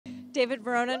David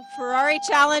Voronin, Ferrari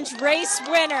Challenge race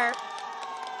winner.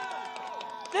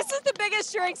 This is the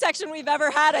biggest cheering section we've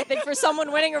ever had, I think, for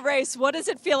someone winning a race. What does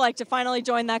it feel like to finally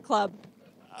join that club?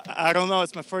 I don't know.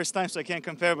 It's my first time, so I can't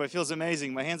compare, but it feels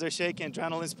amazing. My hands are shaking,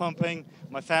 adrenaline's pumping.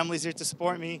 My family's here to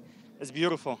support me. It's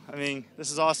beautiful. I mean,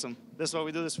 this is awesome. This is what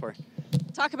we do this for.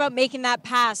 Talk about making that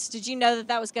pass. Did you know that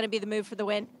that was going to be the move for the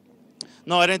win?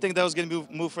 No, I didn't think that was going to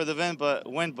move for the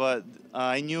win, but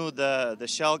I knew the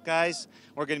shell guys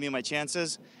were going to be my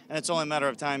chances, and it's only a matter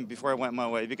of time before it went my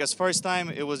way. Because first time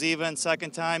it was even,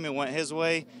 second time it went his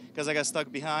way because I got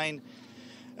stuck behind,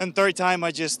 and third time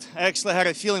I actually had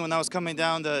a feeling when I was coming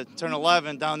down the turn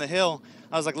 11 down the hill.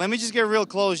 I was like, let me just get real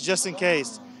close just in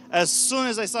case. As soon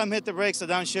as I saw him hit the brakes, I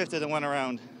downshifted and went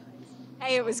around.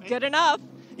 Hey, it was good enough.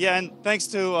 Yeah, and thanks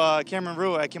to Cameron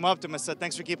Rue, I came up to him and said,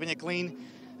 thanks for keeping it clean.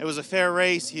 It was a fair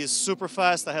race. He is super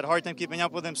fast. I had a hard time keeping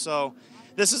up with him. So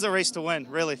this is a race to win,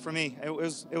 really, for me. It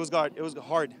was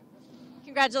hard.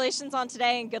 Congratulations on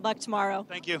today and good luck tomorrow.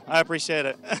 Thank you. I appreciate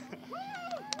it.